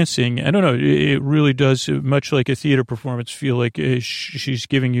 She's dancing. I don't know. It really does, much like a theater performance, feel like she's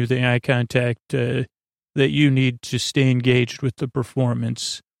giving you the eye contact that you need to stay engaged with the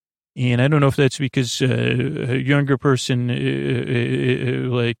performance. And I don't know if that's because a younger person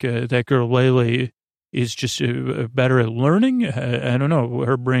like that girl Lele is just better at learning. I don't know.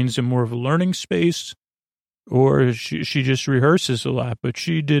 Her brain's in more of a learning space, or she just rehearses a lot. But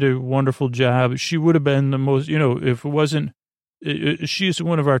she did a wonderful job. She would have been the most, if it wasn't, she's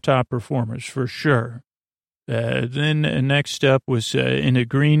one of our top performers for sure. Then next up was in a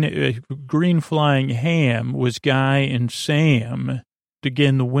green flying ham was Guy and Sam.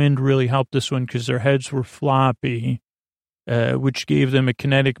 Again, the wind really helped this one because their heads were floppy, which gave them a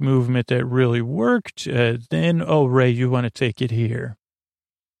kinetic movement that really worked. Then, Ray, you want to take it here?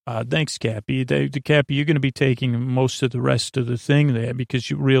 Thanks, Cappy. Cappy, you're going to be taking most of the rest of the thing there because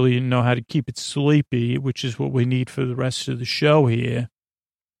you really know how to keep it sleepy, which is what we need for the rest of the show here.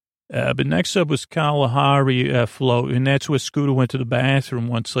 But next up was Kalahari float, and that's where Scooter went to the bathroom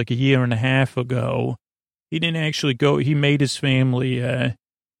once, like a year and a half ago. He didn't actually go. He made his family,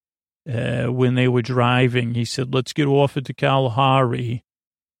 when they were driving, he said, let's get off at the Kalahari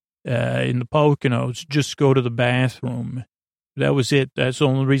in the Poconos, just go to the bathroom. That was it. That's the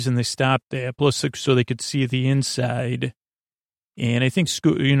only reason they stopped there. Plus, so they could see the inside. And I think,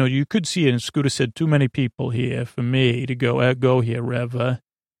 you could see it. And Scooter said, too many people here for me to go here, Reva.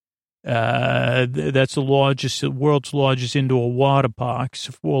 That's the world's largest indoor water parks,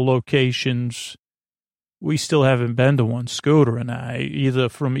 4 locations. We still haven't been to one, Scooter and I,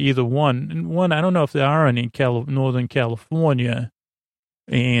 either one. And one, I don't know if there are any in Northern California.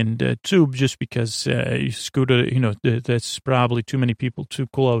 And 2, just because Scooter, that's probably too many people too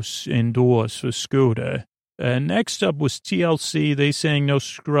close indoors for Scooter. Next up was TLC. They sang No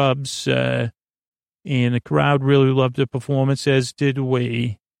Scrubs. And the crowd really loved the performance, as did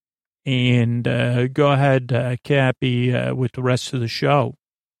we. And go ahead, Cappy, with the rest of the show.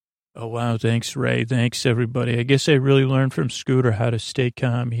 Oh, wow. Thanks, Ray. Thanks, everybody. I guess I really learned from Scooter how to stay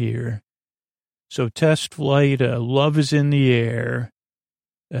calm here. So test flight, Love is in the Air.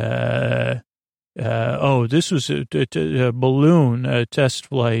 This was a balloon test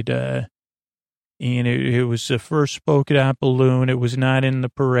flight. And it was the first polka dot balloon. It was not in the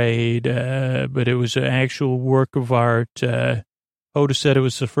parade, but it was an actual work of art. Hoda said it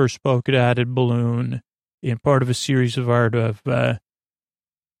was the first polka dotted balloon and part of a series of art of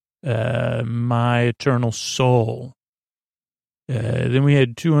My Eternal Soul. Then we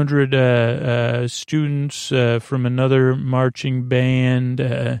had 200 students from another marching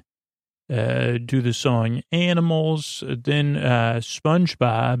band do the song Animals. Then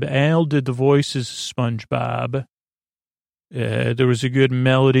SpongeBob. Al did the voices of SpongeBob. There was a good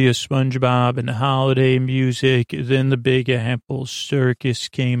melody of SpongeBob and holiday music. Then the Big Apple Circus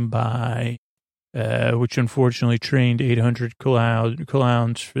came by, which unfortunately trained 800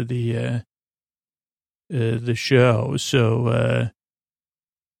 clowns for the show. So,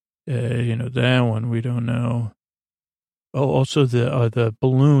 that one we don't know. Oh, also the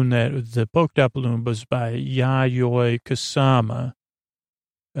balloon the polka dot balloon was by Yayoi Kusama,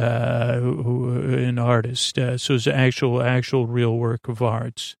 who an artist. So it's an actual real work of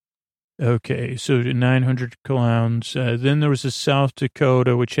arts. Okay, so 900 clowns. Then there was a South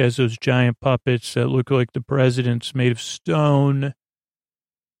Dakota, which has those giant puppets that look like the presidents made of stone.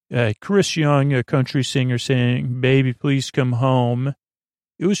 Chris Young, a country singer, saying, "Baby, please come home."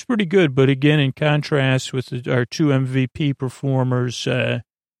 It was pretty good, but again, in contrast with our two MVP performers, I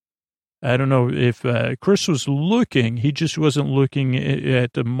don't know if Chris was looking. He just wasn't looking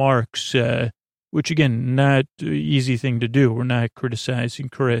at the marks, which, again, not an easy thing to do. We're not criticizing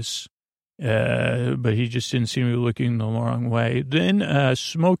Chris, but he just didn't seem to be looking the wrong way. Then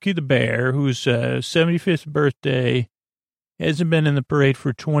Smokey the Bear, whose 75th birthday, hasn't been in the parade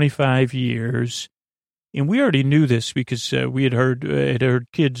for 25 years. And we already knew this because we had heard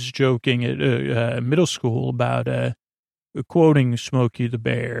kids joking at middle school about quoting Smokey the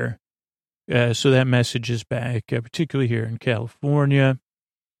Bear. So that message is back, particularly here in California.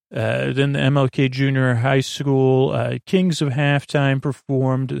 Then the MLK Junior High School Kings of Halftime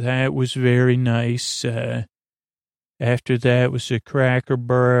performed. That was very nice. After that was a Cracker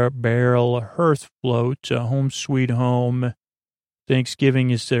Barrel Hearth Float, Home Sweet Home.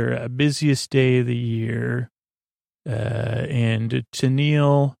 Thanksgiving is their busiest day of the year. And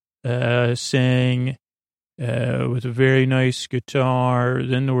Tennille sang with a very nice guitar.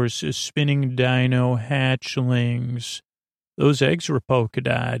 Then there was a spinning dino hatchlings. Those eggs were polka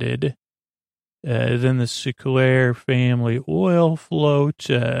dotted. Then the Sinclair family oil float,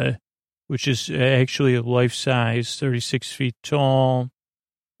 which is actually a life size, 36 feet tall.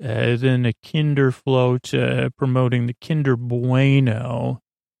 Then a Kinder float promoting the Kinder Bueno.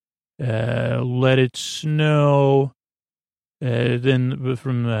 Let It Snow. Then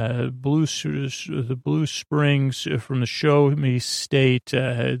from the Blue Springs from the Show Me State,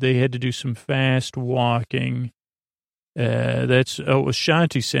 they had to do some fast walking. It was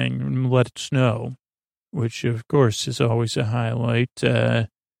Shanti saying Let It Snow, which of course is always a highlight.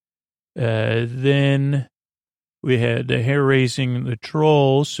 Then we had hair raising the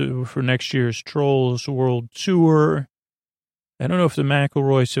Trolls for next year's Trolls World Tour. I don't know if the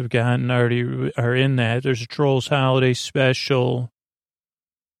McElroys are in that. There's a Trolls Holiday Special.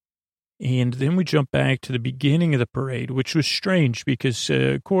 And then we jump back to the beginning of the parade, which was strange because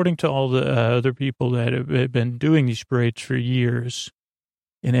according to all the other people that have been doing these parades for years,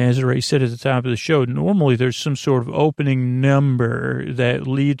 and as Ray said at the top of the show, normally there's some sort of opening number that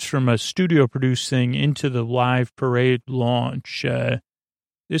leads from a studio-produced thing into the live parade launch.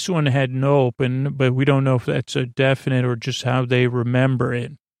 This one had no open, but we don't know if that's a definite or just how they remember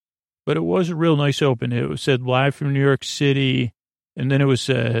it. But it was a real nice open. It said live from New York City, and then it was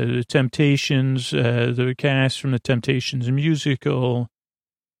the Temptations, the cast from the Temptations musical.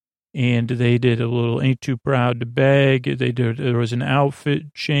 And they did a little Ain't Too Proud to Beg. There was an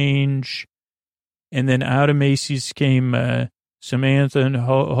outfit change. And then out of Macy's came Samantha and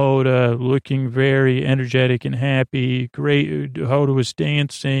Hoda looking very energetic and happy. Great. Hoda was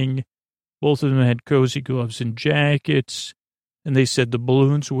dancing. Both of them had cozy gloves and jackets. And they said the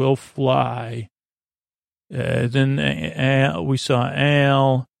balloons will fly. Then we saw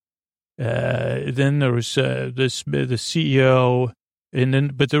Al. Then there was the CEO. And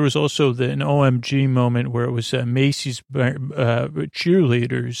then, but there was also an OMG moment where it was Macy's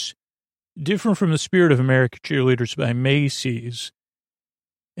cheerleaders, different from the Spirit of America cheerleaders by Macy's.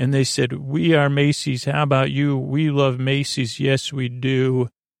 And they said, "We are Macy's. How about you? We love Macy's. Yes, we do.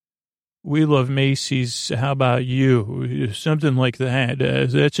 We love Macy's. How about you?" Something like that.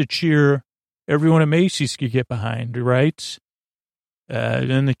 That's a cheer everyone at Macy's could get behind, right?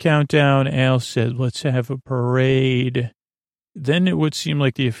 Then the countdown, Al said, "Let's have a parade." Then it would seem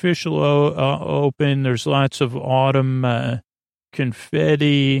like the official open. There's lots of autumn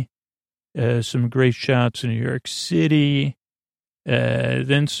confetti. Some great shots in New York City.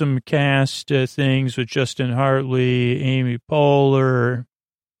 Then some cast things with Justin Hartley, Amy Poehler,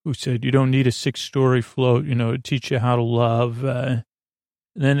 who said, you don't need a 6-story float, to teach you how to love.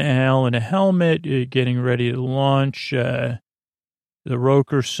 Then Al in a helmet, getting ready to launch. The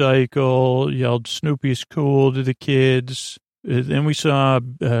Roker cycle, yelled Snoopy's cool to the kids. Then we saw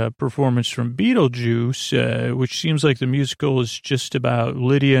a performance from Beetlejuice, which seems like the musical is just about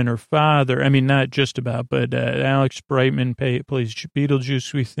Lydia and her father. I mean, not just about, but Alex Brightman plays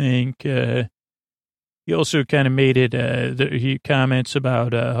Beetlejuice, we think. He also kind of made it, he comments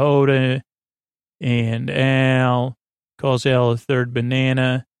about Hoda and Al, calls Al a third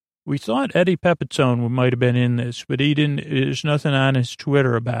banana. We thought Eddie Pepitone might have been in this, but he didn't. There's nothing on his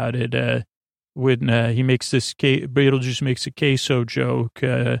Twitter about it. When he makes this, Beetlejuice makes a queso joke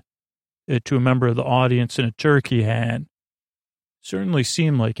to a member of the audience in a turkey hat. Certainly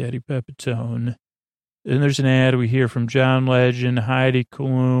seemed like Eddie Pepitone. And there's an ad we hear from John Legend, Heidi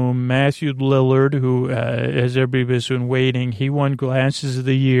Klum, Matthew Lillard, who, as everybody's been waiting, he won Glasses of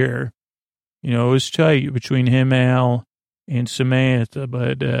the Year. It was tight between him, Al, and Samantha,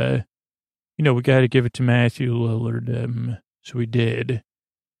 but, we got to give it to Matthew Lillard, so we did.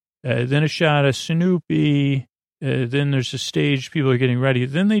 Then a shot of Snoopy, then there's a stage, people are getting ready.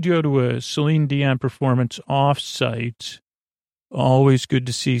 Then they go to a Celine Dion performance off-site. Always good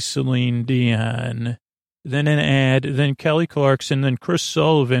to see Celine Dion. Then an ad, then Kelly Clarkson, then Chris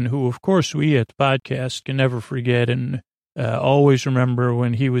Sullivan, who, of course, we at the podcast can never forget and always remember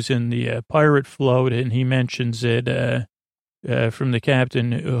when he was in the Pirate Float, and he mentions it from the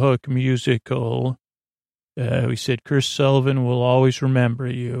Captain Hook musical. We said, Chris Sullivan will always remember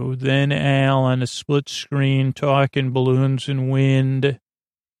you. Then Al on a split screen talking balloons and wind.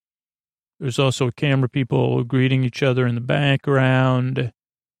 There's also camera people greeting each other in the background.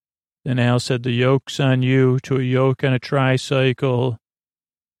 Then Al said, the yoke's on you, to a yoke on a tricycle.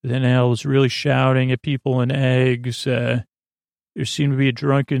 Then Al was really shouting at people and eggs. There seemed to be a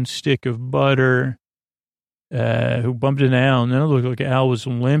drunken stick of butter who bumped into Al, and then it looked like Al was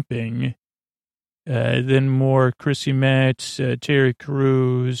limping. Then more Chrissy Metz, Terry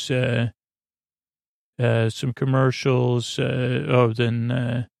Crews, some commercials.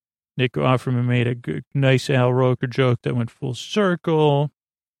 Then Nick Offerman made a nice Al Roker joke that went full circle.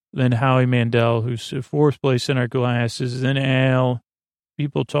 Then Howie Mandel, who's fourth place in our glasses. Then Al,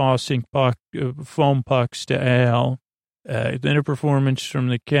 people tossing foam pucks to Al. Then a performance from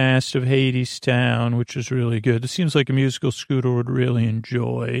the cast of Hadestown, which was really good. It seems like a musical Scooter would really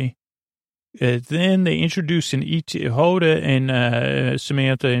enjoy. Then they introduced an ET, Hoda and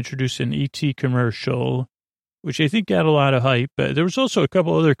Samantha introduced an ET commercial, which I think got a lot of hype. There was also a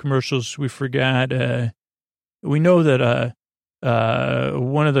couple other commercials we forgot. We know that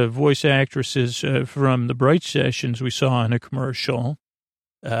one of the voice actresses from the Bright Sessions we saw in a commercial,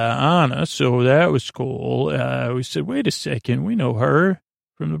 Anna, so that was cool. We said, wait a second, we know her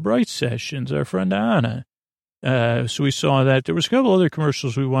from the Bright Sessions, our friend Anna. So we saw that. There was a couple other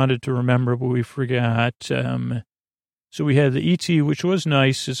commercials we wanted to remember, but we forgot. So we had the E.T., which was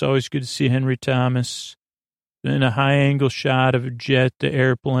nice. It's always good to see Henry Thomas. Then a high-angle shot of a jet, the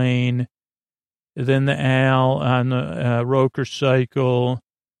airplane. Then the Al on the Roker cycle.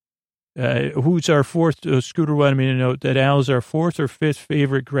 Who's our fourth, Scooter wanted me to note that Al is our fourth or fifth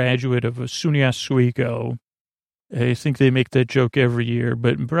favorite graduate of SUNY Oswego. I think they make that joke every year,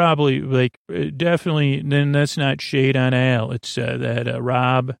 but probably, definitely, then that's not shade on Al. It's that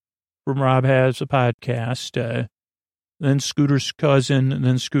Rob from Rob Has a Podcast, then Scooter's cousin,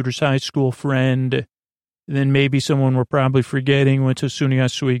 then Scooter's high school friend, then maybe someone we're probably forgetting went to SUNY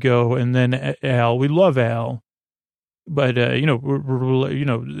Oswego, and then Al. We love Al, but, and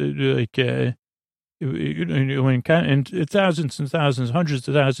thousands and thousands, hundreds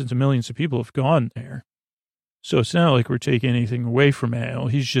of thousands of millions of people have gone there. So it's not like we're taking anything away from Al.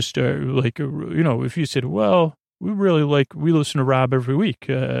 He's just if you said, well, we listen to Rob every week.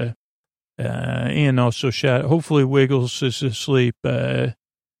 And also hopefully Wiggles is asleep and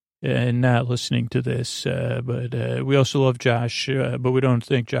not listening to this. But we also love Josh, but we don't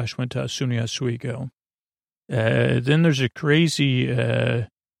think Josh went to SUNY Oswego. Then there's a crazy, then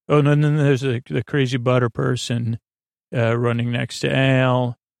there's the crazy butter person running next to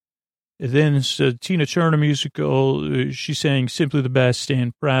Al. Then it's a Tina Turner musical. She sang Simply the Best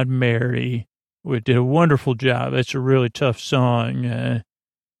and Proud Mary, which did a wonderful job. That's a really tough song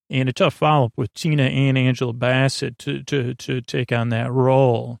and a tough follow-up with Tina and Angela Bassett to take on that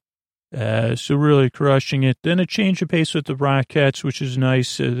role. So really crushing it. Then a change of pace with the Rockettes, which is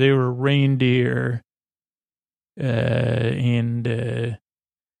nice. They were reindeer.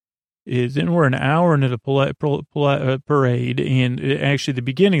 Then we're an hour into the parade, and actually the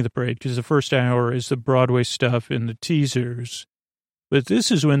beginning of the parade, because the first hour is the Broadway stuff and the teasers. But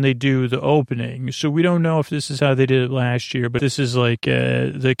this is when they do the opening. So we don't know if this is how they did it last year, but this is like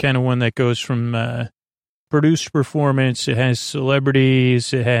the kind of one that goes from produced performance. It has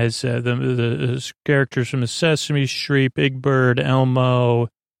celebrities. It has the characters from the Sesame Street, Big Bird, Elmo,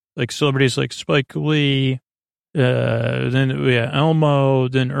 like celebrities like Spike Lee. Elmo,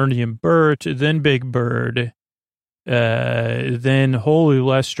 then Ernie and Bert, then Big Bird. Then Holy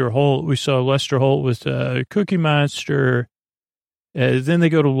Lester Holt. We saw Lester Holt with Cookie Monster. Then they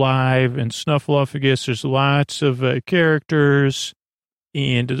go to Live and Snuffleupagus. There's lots of characters,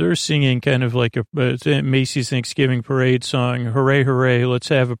 and they're singing kind of like a Macy's Thanksgiving parade song. Hooray, hooray, let's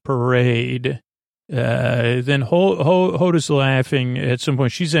have a parade. Then Hoda's laughing at some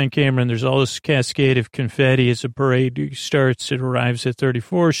point. She's on camera, and there's all this cascade of confetti as the parade starts. It arrives at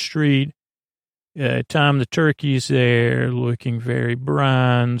 34th Street. Tom the Turkey's there, looking very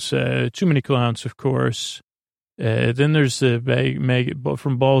bronze. Too many clowns, of course. Then there's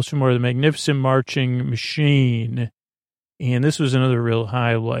from Baltimore, the Magnificent Marching Machine. And this was another real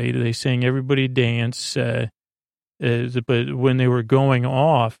highlight. They sang Everybody Dance. But when they were going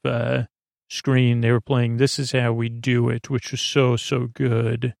off screen, they were playing This Is How We Do It, which was so, so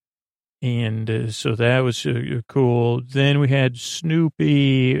good. And so that was cool. Then we had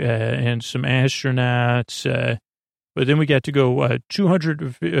Snoopy and some astronauts. But then we got to go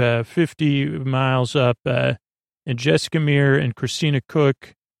 250 miles up. And Jessica Meir and Christina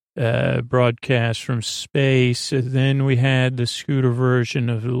Cook broadcast from space. Then we had the scooter version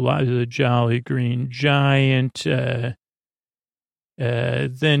of the Jolly Green Giant.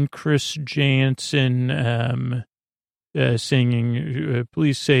 Then Chris Jansen singing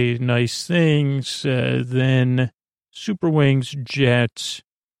Please Say Nice Things. Then Super Wings Jets.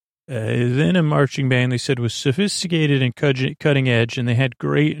 Then a marching band they said was sophisticated and cutting edge, and they had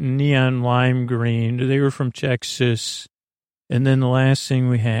great neon lime green. They were from Texas. And then the last thing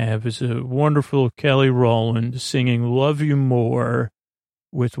we have is a wonderful Kelly Rowland singing Love You More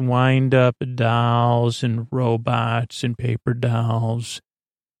with wind-up dolls and robots and paper dolls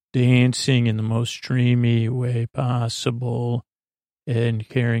dancing in the most dreamy way possible and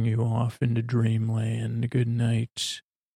carrying you off into dreamland. Good night.